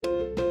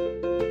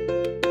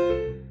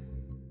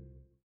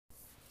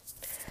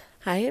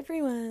Hi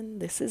everyone,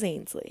 this is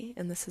Ainsley,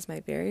 and this is my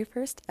very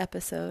first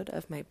episode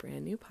of my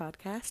brand new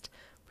podcast,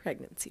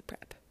 Pregnancy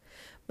Prep.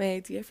 My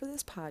idea for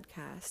this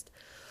podcast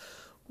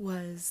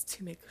was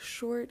to make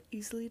short,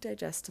 easily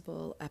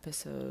digestible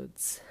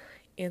episodes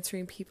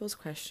answering people's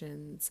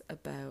questions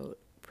about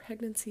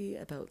pregnancy,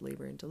 about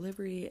labor and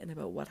delivery, and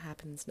about what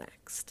happens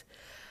next.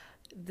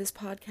 This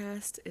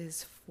podcast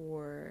is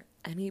for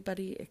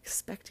anybody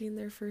expecting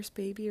their first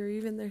baby or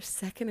even their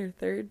second or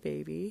third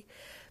baby,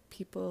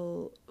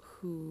 people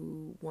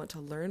who want to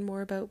learn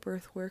more about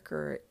birth work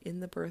or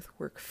in the birth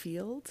work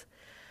field.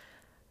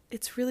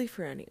 It's really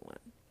for anyone.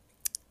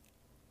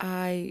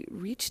 I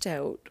reached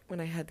out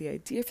when I had the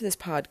idea for this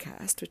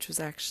podcast, which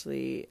was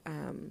actually,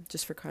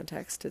 just for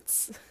context,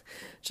 it's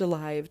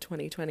July of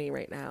 2020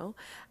 right now,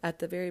 at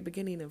the very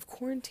beginning of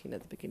quarantine, at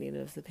the beginning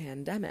of the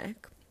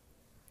pandemic.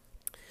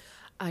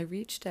 I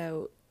reached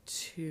out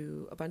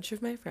to a bunch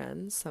of my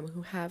friends, some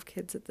who have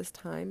kids at this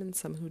time and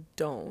some who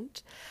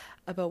don't,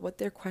 about what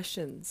their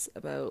questions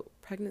about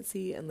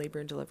pregnancy and labor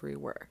and delivery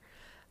were.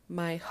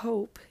 My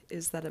hope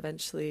is that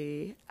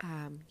eventually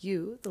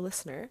you, the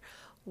listener,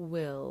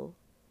 will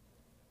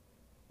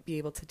be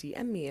able to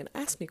DM me and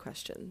ask me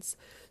questions.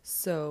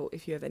 So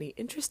if you have any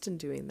interest in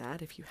doing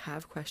that, if you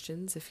have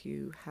questions, if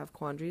you have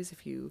quandaries,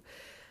 if you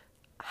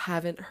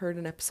haven't heard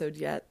an episode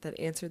yet that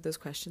answered those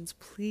questions,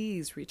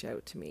 please reach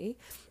out to me.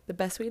 The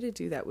best way to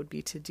do that would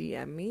be to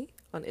DM me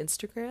on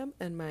Instagram,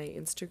 and my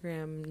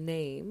Instagram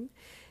name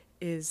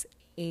is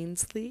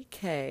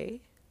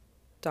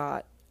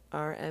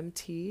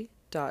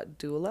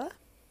ainsleyk.rmt.doula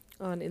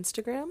on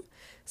Instagram.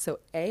 So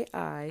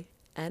AINSLEYK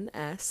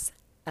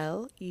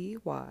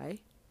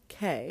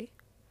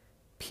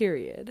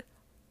period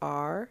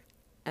RMT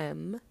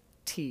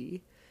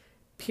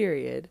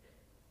period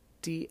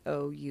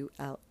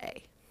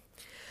DOULA.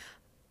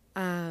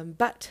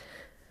 But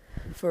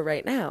for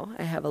right now,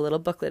 I have a little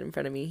booklet in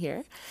front of me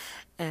here,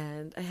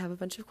 and I have a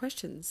bunch of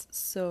questions.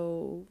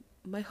 So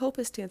my hope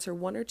is to answer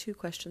 1 or 2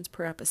 questions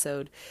per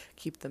episode,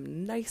 keep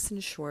them nice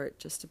and short,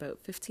 just about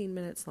 15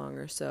 minutes long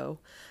or so,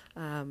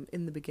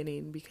 in the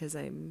beginning, because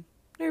I'm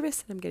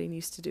nervous and I'm getting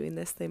used to doing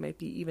this. They might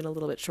be even a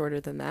little bit shorter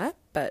than that,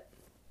 but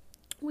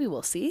we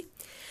will see.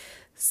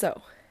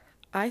 So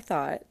I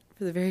thought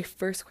for the very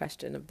first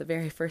question of the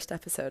very first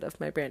episode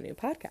of my brand new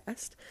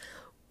podcast,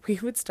 we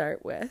would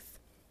start with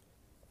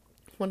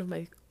one of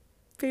my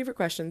favorite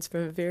questions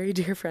from a very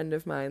dear friend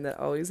of mine that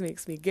always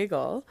makes me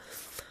giggle.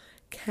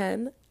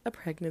 Can a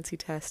pregnancy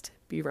test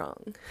be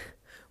wrong?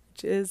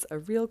 Which is a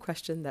real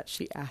question that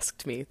she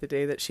asked me the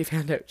day that she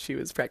found out she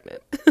was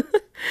pregnant.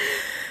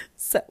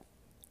 So,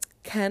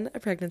 can a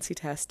pregnancy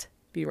test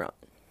be wrong?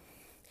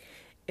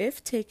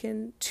 If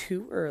taken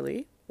too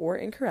early or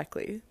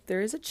incorrectly,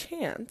 there is a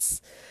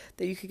chance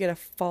that you could get a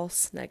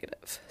false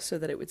negative, so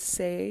that it would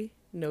say,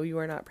 no, you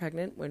are not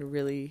pregnant, when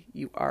really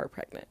you are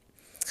pregnant.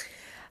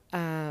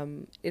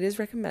 It is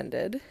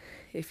recommended,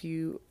 if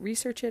you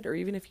research it or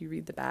even if you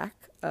read the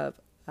back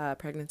of a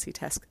pregnancy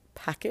test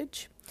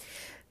package,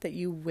 that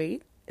you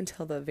wait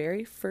until the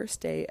very first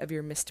day of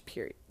your missed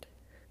period.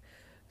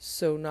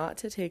 So not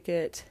to take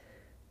it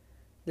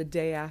the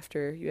day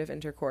after you have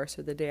intercourse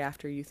or the day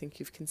after you think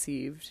you've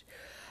conceived,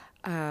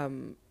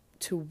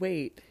 to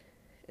wait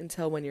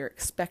until when you're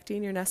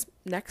expecting your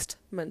next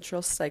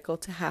menstrual cycle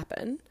to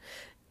happen,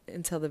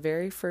 until the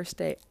very first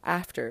day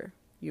after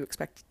you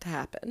expect it to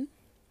happen.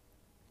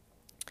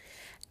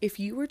 If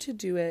you were to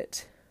do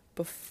it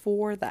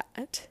before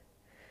that,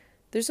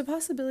 there's a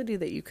possibility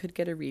that you could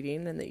get a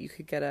reading and that you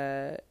could get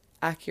a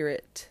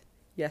accurate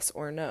yes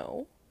or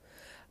no,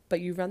 but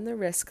you run the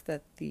risk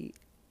that the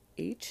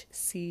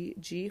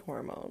HCG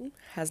hormone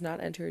has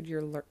not entered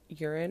your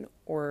urine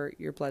or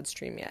your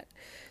bloodstream yet.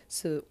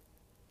 So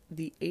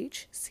the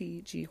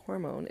HCG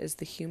hormone is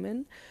the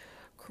human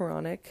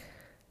chorionic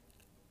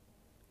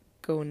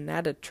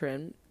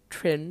gonadotropin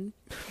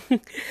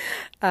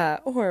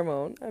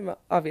hormone. I'm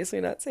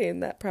obviously not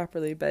saying that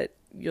properly, but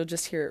you'll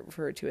just hear it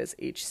referred to as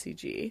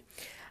HCG.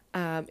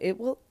 It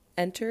will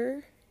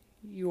enter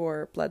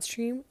your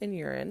bloodstream and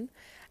urine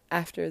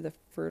after the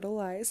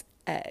fertilized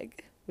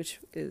egg, which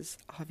is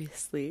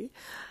obviously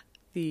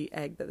the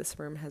egg that the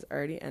sperm has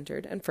already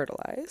entered and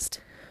fertilized,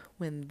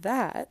 when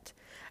that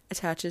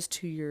attaches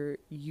to your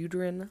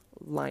uterine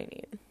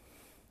lining.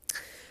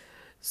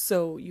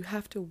 So you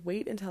have to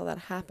wait until that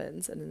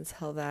happens and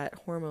until that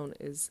hormone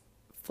is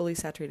fully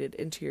saturated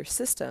into your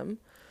system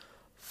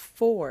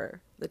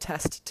for the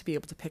test to be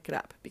able to pick it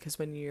up. Because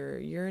when you're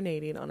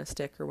urinating on a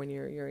stick, or when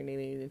you're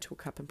urinating into a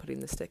cup and putting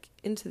the stick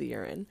into the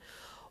urine,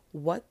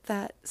 what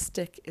that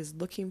stick is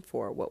looking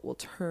for, what will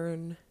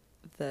turn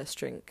the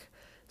strip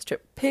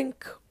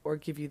pink or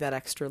give you that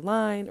extra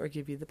line or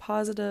give you the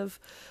positive,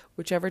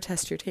 whichever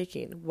test you're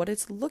taking, what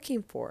it's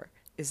looking for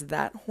is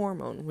that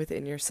hormone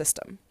within your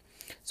system.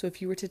 So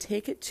if you were to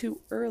take it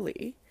too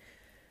early,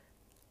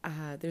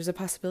 there's a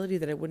possibility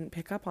that it wouldn't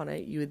pick up on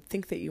it. You would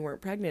think that you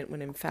weren't pregnant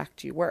when in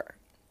fact you were.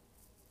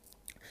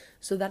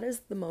 So that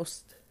is the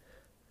most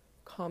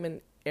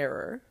common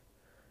error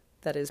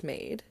that is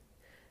made,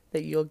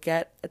 that you'll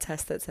get a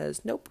test that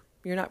says, nope,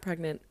 you're not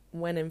pregnant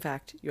when in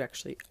fact you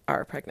actually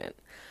are pregnant.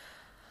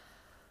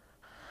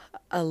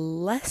 A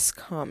less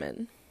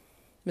common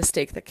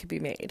mistake that could be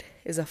made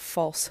is a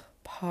false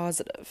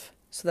positive.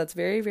 So that's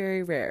very,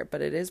 very rare,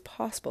 but it is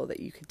possible that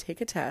you could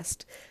take a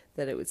test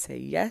that it would say,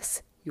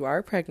 yes, you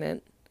are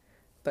pregnant,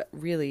 but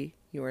really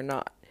you are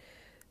not.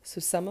 So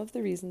some of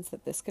the reasons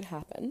that this could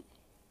happen,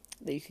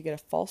 that you could get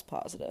a false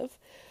positive,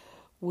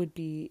 would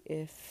be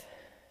if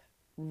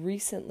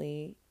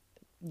recently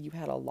you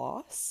had a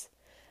loss,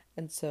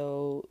 and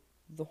so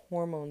the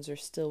hormones are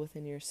still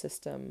within your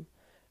system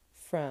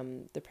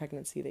from the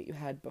pregnancy that you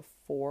had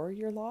before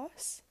your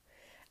loss,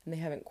 and they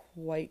haven't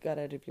quite got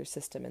out of your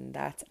system, and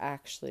that's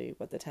actually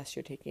what the test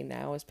you're taking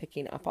now is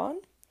picking up on.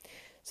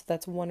 So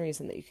that's one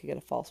reason that you could get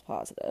a false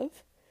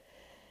positive.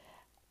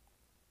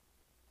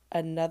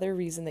 Another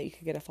reason that you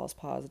could get a false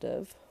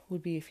positive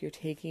would be if you're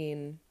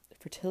taking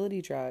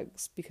fertility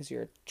drugs because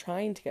you're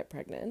trying to get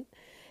pregnant.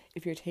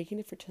 If you're taking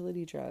a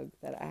fertility drug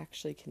that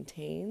actually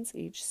contains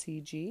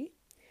HCG,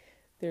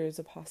 there is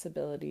a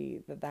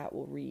possibility that that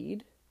will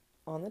read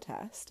on the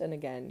test, and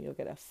again, you'll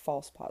get a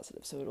false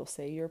positive. So it'll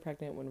say you're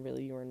pregnant when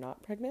really you are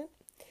not pregnant.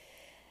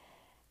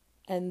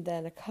 And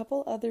then a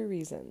couple other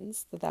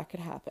reasons that that could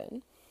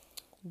happen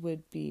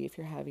would be if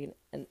you're having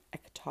an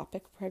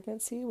ectopic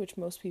pregnancy, which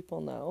most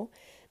people know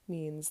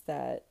means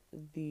that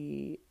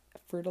the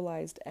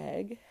fertilized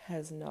egg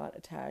has not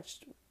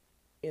attached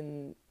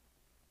in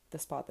the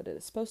spot that it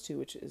is supposed to,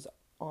 which is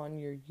on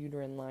your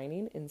uterine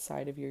lining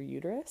inside of your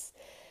uterus.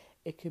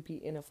 It could be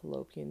in a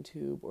fallopian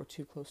tube or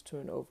too close to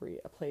an ovary,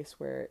 a place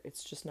where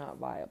it's just not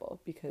viable,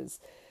 because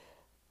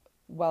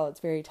while it's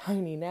very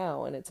tiny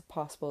now and it's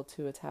possible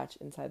to attach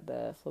inside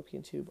the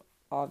fallopian tube,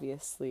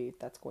 obviously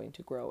that's going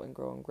to grow and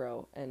grow and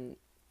grow, and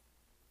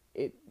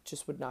it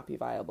just would not be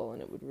viable,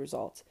 and it would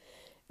result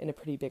in a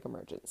pretty big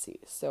emergency.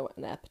 So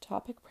an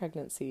ectopic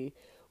pregnancy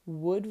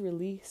would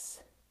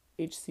release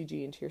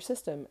HCG into your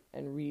system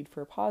and read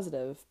for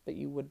positive, but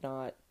you would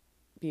not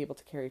be able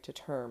to carry to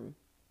term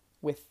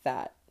with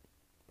that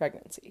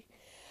pregnancy.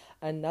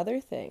 Another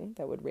thing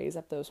that would raise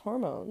up those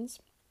hormones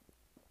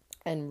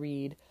and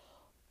read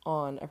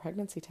on a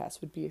pregnancy test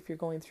would be if you're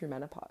going through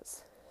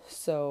menopause.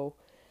 So,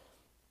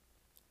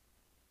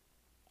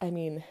 I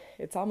mean,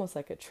 it's almost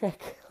like a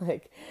trick.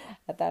 Like,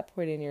 at that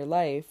point in your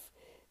life,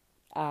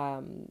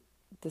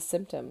 the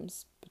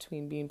symptoms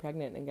between being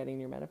pregnant and getting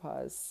your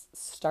menopause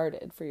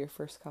started for your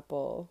first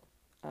couple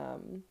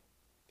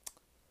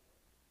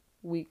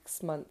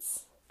weeks,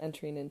 months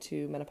entering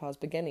into menopause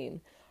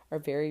beginning are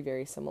very,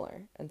 very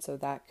similar. And so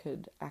that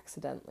could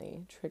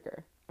accidentally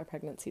trigger a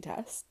pregnancy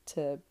test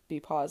to be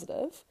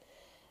positive.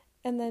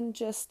 And then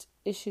just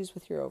issues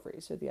with your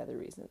ovaries are the other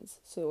reasons.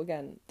 So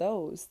again,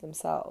 those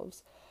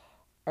themselves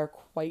are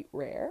quite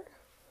rare,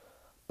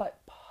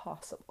 but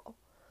possible.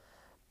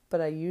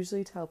 But I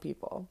usually tell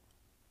people,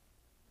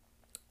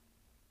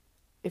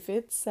 if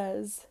it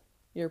says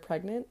you're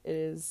pregnant, it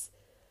is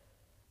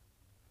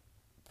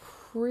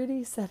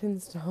pretty set in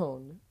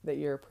stone that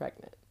you're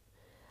pregnant.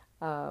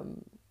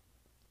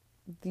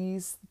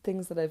 These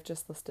things that I've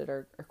just listed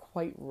are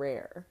quite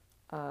rare.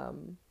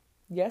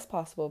 Yes,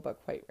 possible,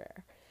 but quite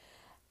rare.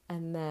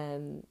 And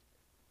then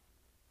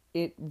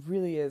it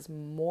really is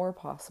more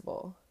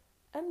possible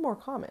and more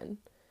common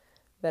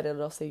that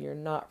it'll say you're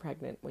not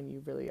pregnant when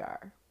you really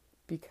are.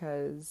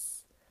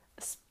 Because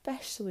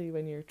especially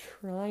when you're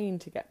trying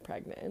to get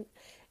pregnant,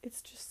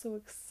 it's just so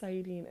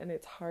exciting and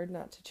it's hard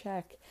not to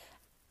check.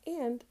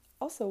 And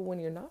also when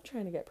you're not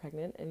trying to get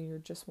pregnant and you're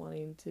just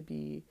wanting to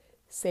be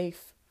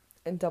safe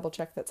and double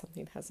check that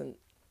something hasn't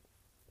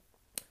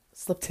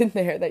slipped in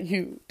there that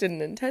you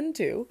didn't intend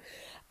to,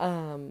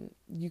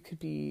 you could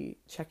be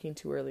checking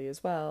too early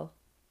as well.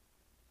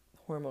 The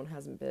hormone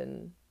hasn't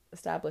been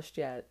established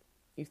yet.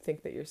 You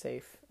think that you're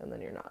safe and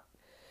then you're not.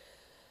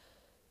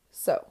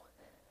 So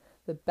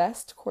the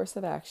best course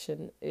of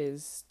action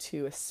is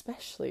to,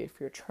 especially if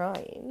you're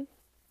trying,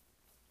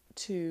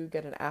 to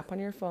get an app on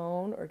your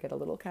phone or get a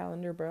little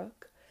calendar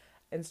book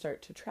and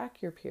start to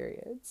track your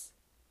periods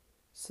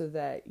so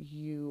that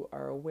you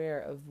are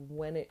aware of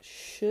when it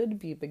should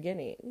be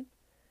beginning,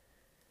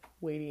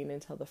 waiting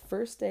until the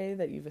first day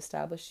that you've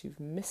established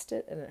you've missed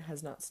it and it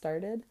has not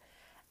started,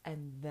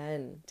 and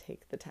then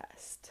take the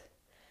test.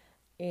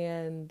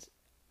 And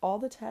all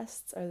the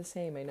tests are the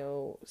same. I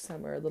know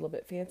some are a little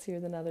bit fancier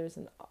than others,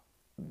 and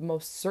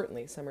most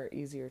certainly some are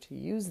easier to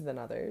use than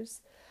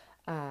others.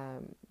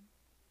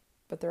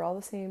 But they're all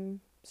the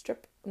same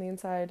strip on the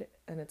inside,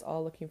 and it's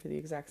all looking for the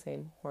exact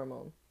same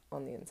hormone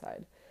on the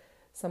inside.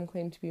 Some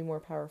claim to be more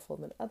powerful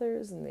than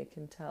others, and they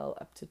can tell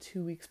up to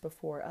 2 weeks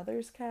before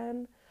others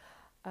can.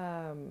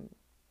 In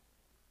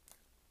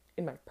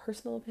my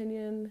personal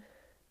opinion,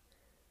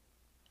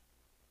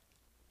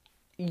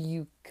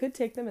 you could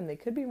take them and they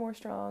could be more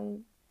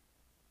strong,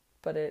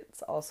 but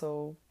it's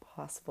also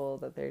possible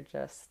that they're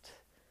just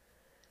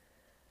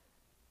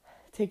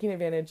taking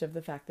advantage of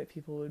the fact that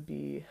people would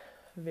be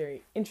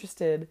very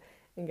interested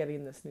in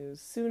getting this news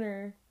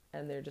sooner,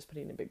 and they're just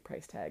putting a big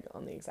price tag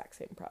on the exact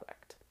same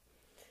product.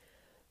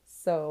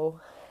 So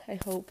I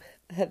hope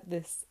that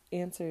this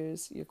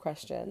answers your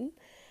question.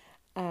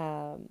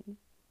 I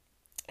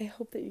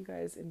hope that you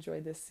guys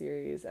enjoyed this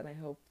series, and I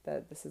hope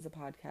that this is a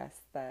podcast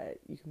that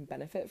you can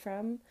benefit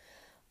from.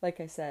 Like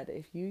I said,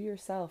 if you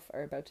yourself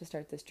are about to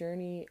start this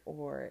journey,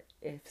 or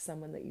if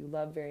someone that you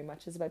love very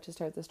much is about to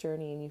start this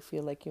journey and you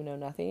feel like you know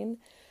nothing,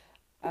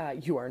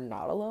 you are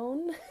not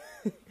alone.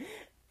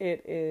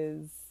 It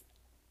is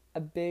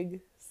a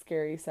big,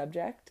 scary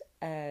subject,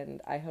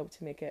 and I hope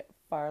to make it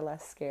far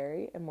less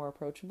scary and more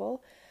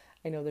approachable.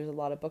 I know there's a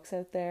lot of books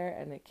out there,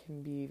 and it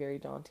can be very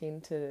daunting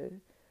to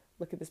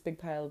look at this big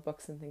pile of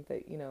books and think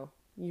that,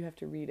 you have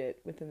to read it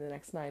within the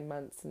next 9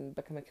 months and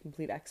become a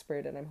complete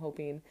expert, and I'm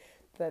hoping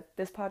that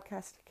this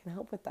podcast can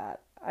help with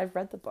that. I've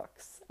read the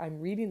books. I'm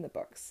reading the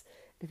books.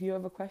 If you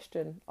have a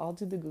question, I'll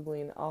do the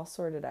Googling. I'll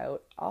sort it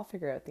out. I'll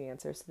figure out the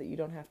answer so that you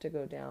don't have to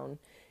go down,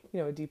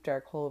 a deep,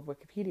 dark hole of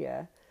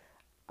Wikipedia.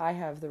 I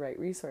have the right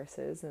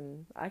resources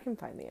and I can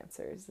find the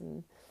answers,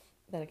 and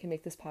then I can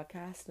make this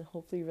podcast and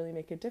hopefully really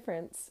make a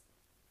difference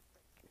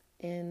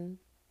in,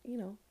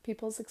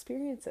 people's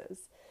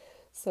experiences.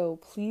 So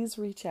please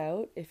reach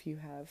out if you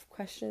have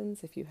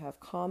questions, if you have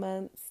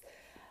comments.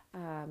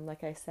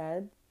 Like I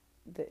said,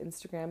 the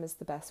Instagram is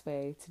the best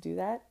way to do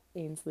that.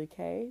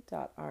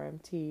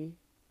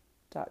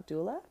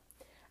 ainsleyk.rmt.doula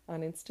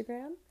on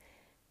Instagram.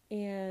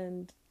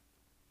 And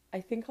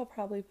I think I'll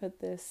probably put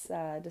this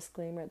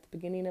disclaimer at the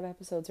beginning of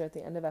episodes or at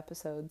the end of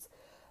episodes.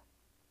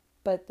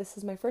 But this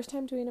is my first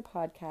time doing a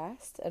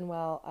podcast, and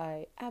while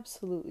I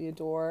absolutely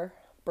adore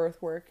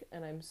birth work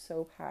and I'm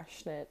so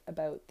passionate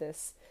about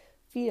this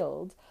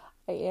field,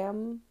 I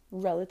am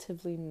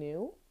relatively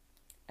new,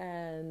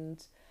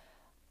 and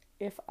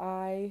if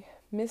I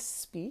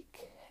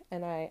misspeak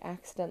and I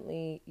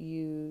accidentally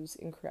use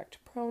incorrect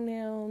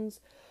pronouns,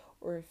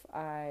 or if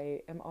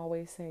I am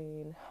always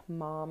saying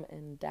mom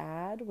and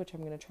dad, which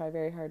I'm going to try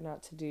very hard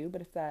not to do,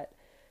 but if that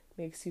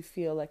makes you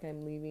feel like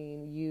I'm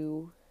leaving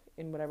you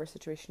in whatever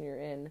situation you're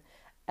in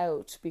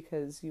out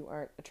because you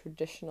aren't a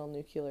traditional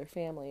nuclear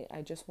family,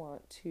 I just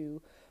want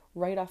to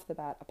right off the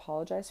bat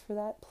apologize for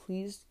that.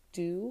 Please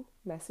do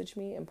message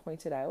me and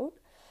point it out.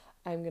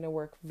 I'm going to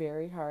work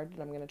very hard,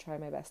 and I'm going to try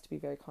my best to be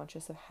very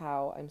conscious of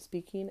how I'm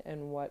speaking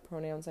and what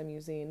pronouns I'm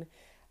using,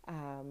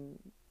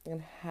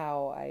 and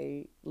how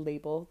I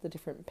label the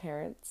different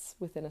parents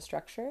within a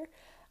structure.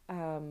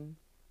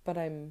 But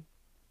I'm,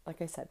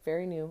 like I said,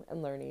 very new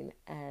and learning,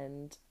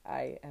 and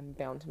I am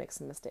bound to make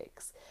some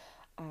mistakes.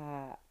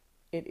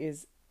 It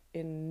is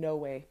in no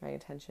way my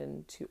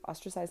intention to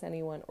ostracize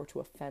anyone or to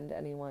offend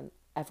anyone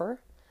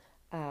ever.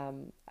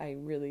 I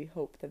really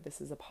hope that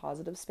this is a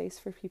positive space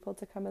for people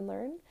to come and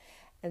learn.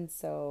 And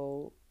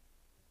so,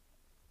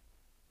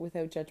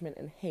 without judgment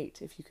and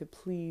hate, if you could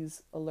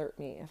please alert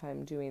me if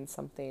I'm doing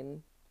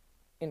something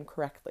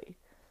incorrectly,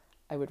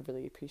 I would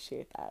really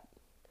appreciate that.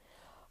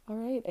 All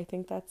right, I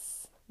think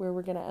that's where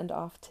we're going to end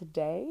off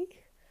today.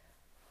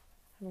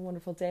 Have a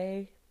wonderful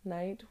day,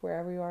 night,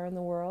 wherever you are in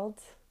the world,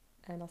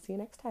 and I'll see you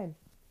next time.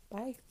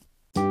 Bye.